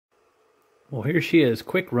Well, here she is,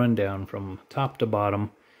 quick rundown from top to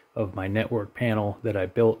bottom of my network panel that I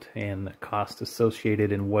built and the cost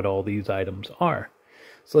associated and what all these items are.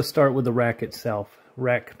 So let's start with the rack itself.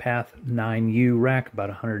 Rack Path 9U rack, about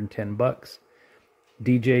 110 bucks.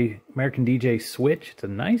 American DJ switch. It's a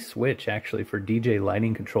nice switch actually for DJ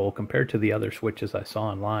lighting control compared to the other switches I saw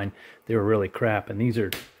online. They were really crap, and these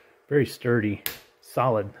are very sturdy,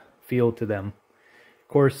 solid feel to them.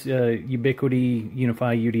 Of course, Ubiquiti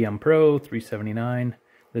UniFi UDM Pro, $379.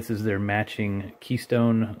 This is their matching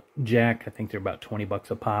Keystone jack. I think they're about 20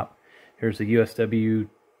 bucks a pop. Here's a USW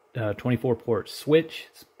 24-port switch.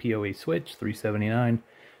 It's PoE switch, $379.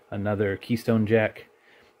 Another Keystone jack.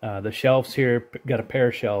 The shelves here, got a pair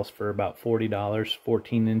of shelves for about $40,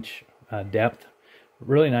 14-inch depth.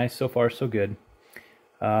 Really nice, so far so good.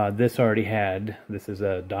 This is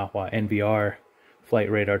a Dahua NVR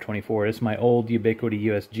Flight Radar 24. It's my old Ubiquiti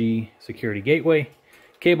USG security gateway.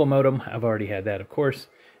 Cable modem, I've already had that, of course.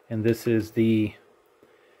 And this is the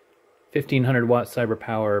 1500 watt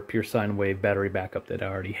CyberPower pure sine wave battery backup that I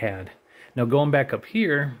already had. Now going back up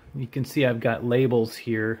here, you can see I've got labels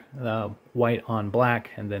here, white on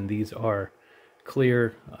black, and then these are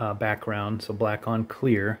clear background, so black on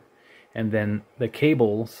clear. And then the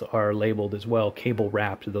cables are labeled as well, cable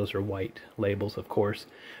wrapped. Those are white labels, of course.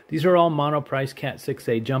 These are all monoprice Cat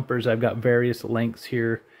 6A jumpers. I've got various lengths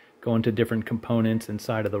here going to different components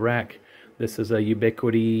inside of the rack. This is a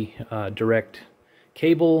Ubiquiti direct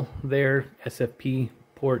cable there. SFP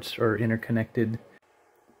ports are interconnected.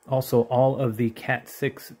 Also, all of the Cat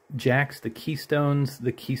 6 jacks, the Keystones,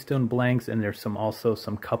 the Keystone blanks, and there's also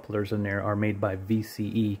some couplers in there are made by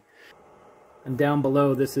VCE. And down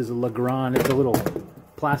below, this is a Legrand. It's a little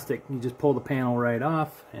plastic. You just pull the panel right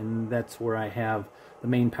off, and that's where I have the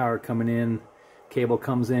main power coming in. Cable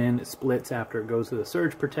comes in, it splits after it goes to the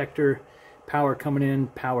surge protector. Power coming in,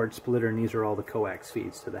 powered splitter, and these are all the coax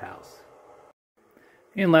feeds to the house.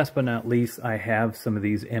 And last but not least, I have some of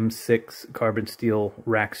these M6 carbon steel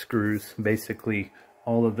rack screws. Basically,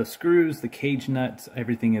 all of the screws, the cage nuts,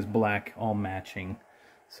 everything is black, all matching.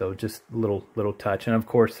 So just a little touch. And of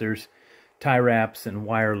course, there's tie wraps and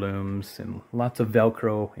wire looms and lots of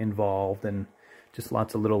Velcro involved and just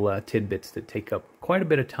lots of little tidbits that take up quite a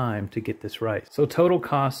bit of time to get this right. So total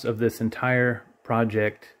cost of this entire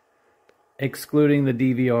project, excluding the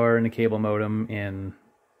DVR and the cable modem and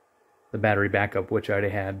the battery backup, which I already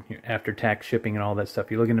had, after tax, shipping, and all that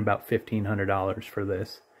stuff, you're looking at about $1,500 for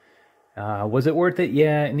this. Was it worth it?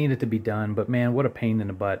 Yeah, it needed to be done, but man, what a pain in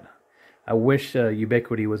the butt. I wish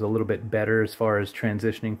Ubiquiti was a little bit better as far as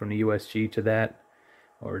transitioning from the USG to that,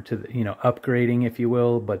 or to the, upgrading, if you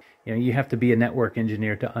will. But you have to be a network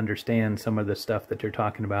engineer to understand some of the stuff that they're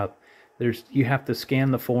talking about. You have to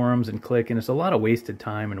scan the forums and click, and it's a lot of wasted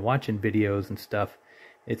time and watching videos and stuff.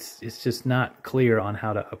 It's just not clear on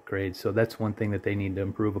how to upgrade, so that's one thing that they need to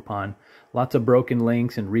improve upon. Lots of broken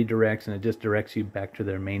links and redirects, and it just directs you back to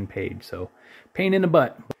their main page. So pain in the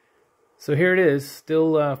butt. So here it is,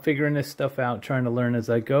 still figuring this stuff out, trying to learn as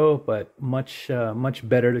I go, but much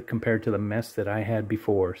better compared to the mess that I had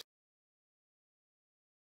before.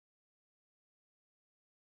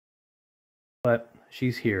 But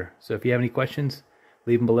she's here, so if you have any questions,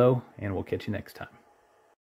 leave them below, and we'll catch you next time.